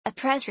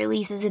press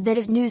release is a bit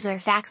of news or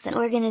facts that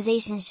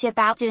organizations ship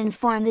out to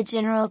inform the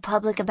general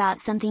public about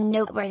something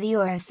noteworthy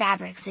or of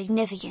fabric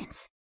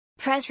significance.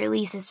 Press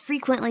release is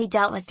frequently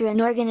dealt with through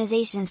an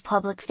organization's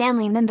public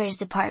family members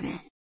department.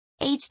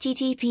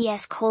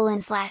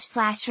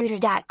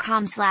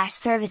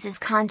 https://router.com/services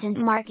content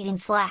marketing/